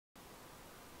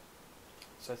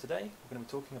So today we're going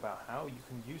to be talking about how you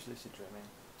can use lucid dreaming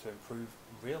to improve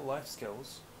real life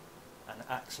skills and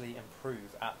actually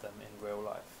improve at them in real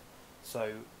life.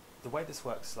 So the way this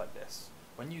works is like this.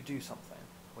 When you do something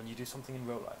in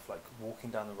real life, like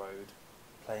walking down the road,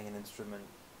 playing an instrument,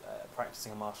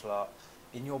 practicing a martial art,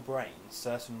 in your brain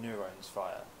certain neurons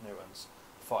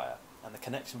fire, and the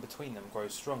connection between them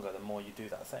grows stronger the more you do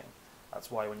that thing. That's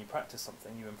why when you practice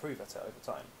something, you improve at it over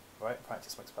time, right?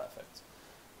 Practice makes perfect.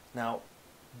 Now,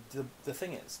 the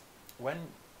thing is, when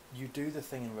you do the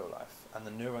thing in real life and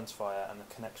the neurons fire and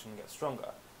the connection gets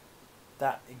stronger,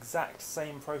 that exact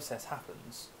same process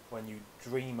happens when you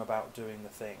dream about doing the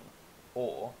thing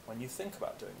or when you think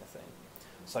about doing the thing.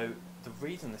 So the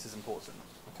reason this is important,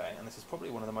 okay, and this is probably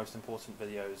one of the most important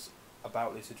videos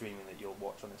about lucid dreaming that you'll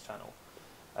watch on this channel,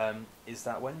 is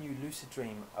that when you lucid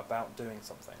dream about doing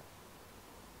something,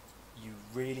 you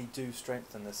really do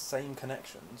strengthen the same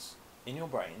connections in your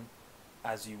brain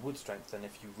as you would strengthen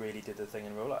if you really did the thing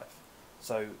in real life.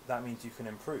 So that means you can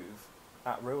improve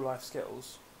at real life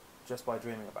skills just by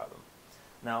dreaming about them.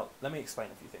 Now, let me explain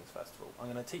a few things first of all.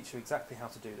 I'm going to teach you exactly how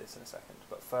to do this in a second,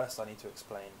 but first I need to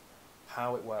explain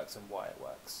how it works and why it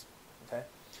works. Okay?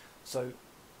 So,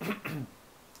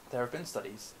 there have been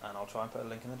studies, and I'll try and put a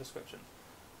link in the description,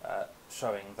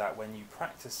 showing that when you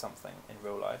practice something in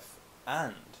real life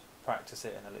and practice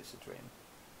it in a lucid dream,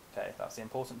 okay, that's the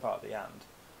important part of the and,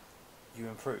 you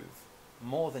improve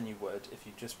more than you would if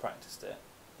you just practiced it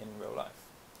in real life.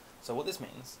 So what this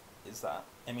means is that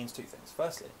it means two things.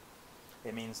 Firstly,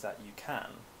 it means that you can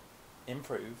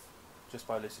improve just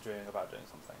by lucid dreaming about doing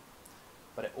something,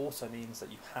 but it also means that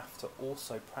you have to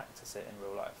also practice it in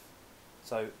real life.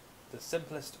 So the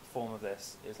simplest form of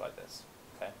this is like this,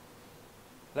 okay?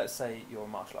 Let's say you're a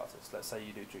martial artist, let's say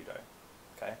you do judo,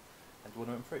 okay, and you want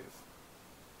to improve.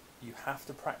 You have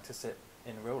to practice it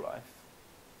in real life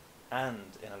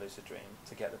and in a lucid dream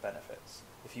to get the benefits.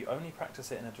 If you only practice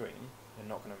it in a dream, you're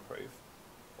not going to improve,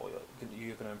 or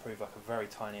you're going to improve like a very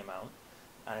tiny amount,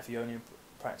 and if you only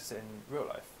practice it in real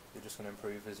life, you're just going to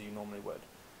improve as you normally would.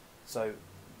 So,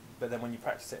 but then when you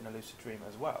practice it in a lucid dream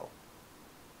as well,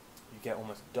 you get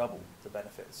almost double the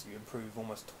benefits. You improve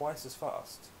almost twice as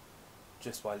fast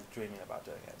just by dreaming about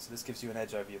doing it. So this gives you an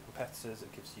edge over your competitors,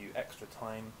 it gives you extra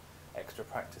time, extra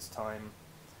practice time.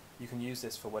 You can use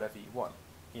this for whatever you want.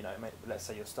 You know, let's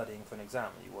say you're studying for an exam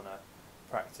and you want to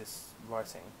practice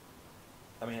writing.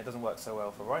 I mean, it doesn't work so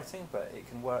well for writing, but it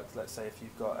can work, let's say, if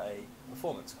you've got a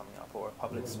performance coming up or a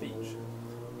public speech.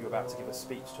 You're about to give a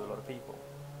speech to a lot of people.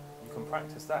 You can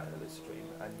practice that in a lucid dream,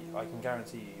 and I can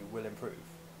guarantee you will improve,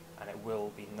 and it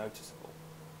will be noticeable.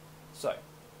 So,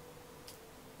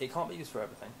 it can't be used for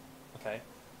everything, okay?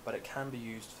 But it can be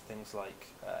used for things like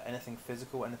anything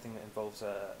physical, anything that involves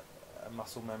a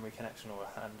muscle memory connection or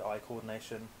a hand-eye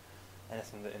coordination,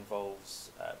 anything that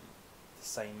involves the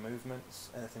same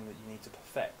movements, anything that you need to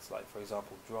perfect, like for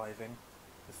example driving,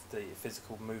 the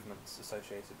physical movements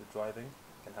associated with driving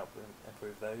can help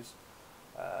improve those.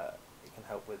 It can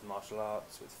help with martial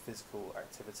arts, with physical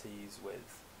activities,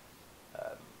 with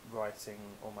writing,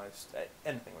 almost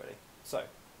anything really. So,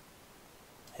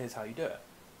 here's how you do it.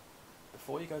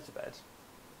 Before you go to bed,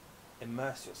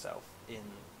 immerse yourself in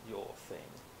your thing.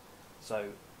 So,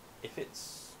 if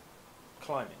it's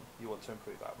climbing, you want to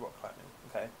improve at rock climbing,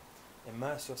 okay?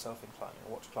 Immerse yourself in climbing,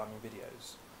 watch climbing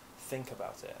videos, think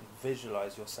about it, and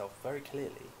visualise yourself very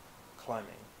clearly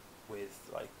climbing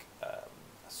with like a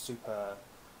super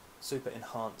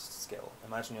enhanced skill.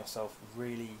 Imagine yourself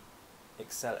really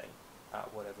excelling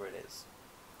at whatever it is.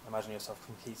 Imagine yourself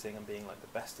competing and being like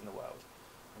the best in the world.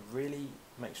 And really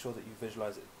make sure that you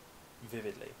visualise it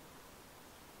vividly.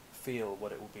 Feel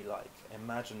what it will be like.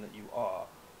 Imagine that you are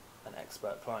an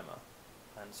expert climber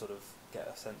and sort of get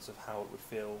a sense of how it would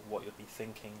feel, what you'd be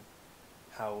thinking,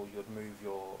 how you'd move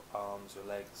your arms, your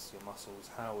legs, your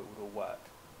muscles, how it would all work.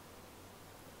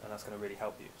 And that's going to really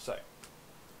help you. So,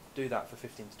 do that for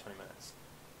 15 to 20 minutes.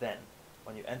 Then,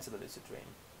 when you enter the lucid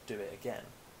dream, do it again.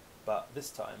 But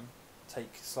this time,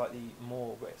 take slightly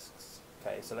more risks.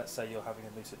 Okay, so let's say you're having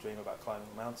a lucid dream about climbing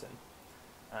a mountain,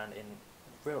 and in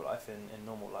real life, in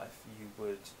normal life, you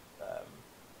would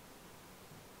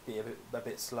be a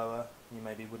bit slower. You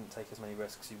maybe wouldn't take as many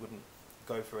risks. You wouldn't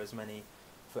go for as many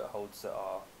footholds that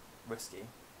are risky.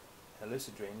 In a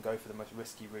lucid dream, go for the most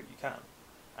risky route you can,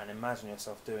 and imagine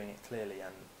yourself doing it clearly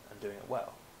and doing it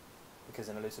well. Because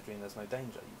in a lucid dream, there's no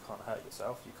danger. You can't hurt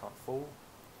yourself. You can't fall.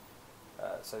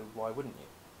 So why wouldn't you?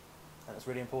 And it's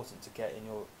really important to get in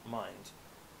your mind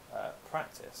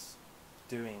practice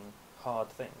doing hard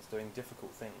things, doing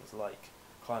difficult things like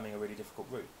climbing a really difficult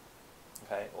route,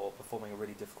 okay, or performing a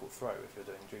really difficult throw if you're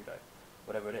doing judo,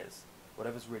 whatever it is.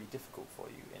 whatever's really difficult for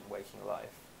you in waking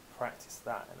life, practice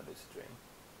that in a lucid dream.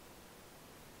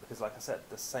 Because like I said,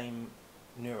 the same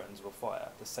neurons will fire,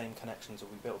 the same connections will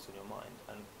be built in your mind,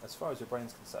 and as far as your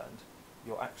brain's concerned,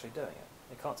 you're actually doing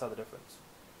it. It can't tell the difference.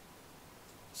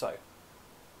 So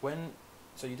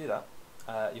you do that,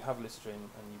 you have a lucid dream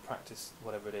and you practice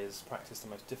whatever it is, practice the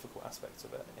most difficult aspects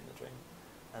of it in the dream,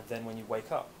 and then when you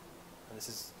wake up, and this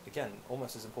is again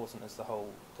almost as important as the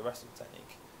rest of the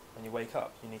technique, when you wake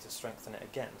up you need to strengthen it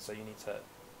again. So you need to,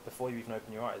 before you even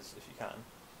open your eyes if you can,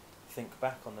 think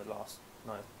back on the last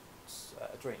night's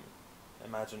dream.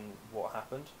 Imagine what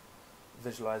happened,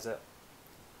 visualise it,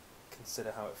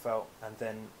 consider how it felt, and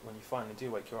then when you finally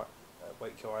do wake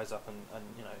your eyes up and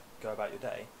go about your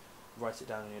day, write it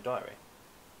down in your diary.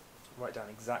 Write down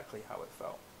exactly how it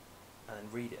felt, and then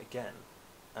read it again,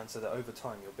 and so that over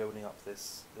time you're building up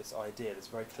this idea, this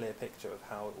very clear picture of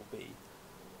how it will be,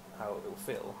 how it will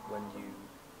feel when you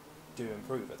do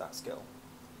improve at that skill.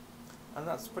 And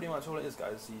that's pretty much all it is,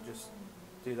 guys. You just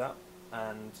do that,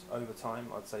 and over time,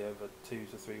 I'd say over 2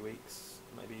 to 3 weeks,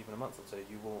 maybe even a month or two,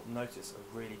 you will notice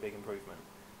a really big improvement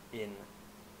in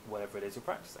whatever it is you're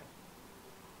practicing.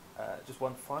 Just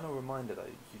one final reminder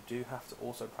though, you do have to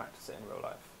also practice it in real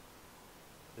life.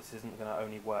 This isn't going to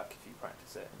only work if you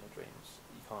practice it in your dreams.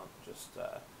 You can't just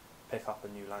pick up a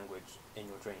new language in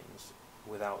your dreams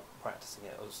without practicing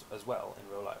it as well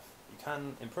in real life. You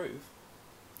can improve,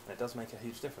 and it does make a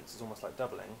huge difference. It's almost like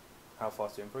doubling how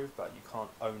fast you improve, but you can't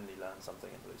only learn something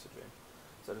in the lucid dream.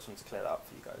 So I just wanted to clear that up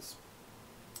for you guys.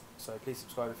 So please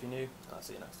subscribe if you're new, and I'll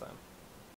see you next time.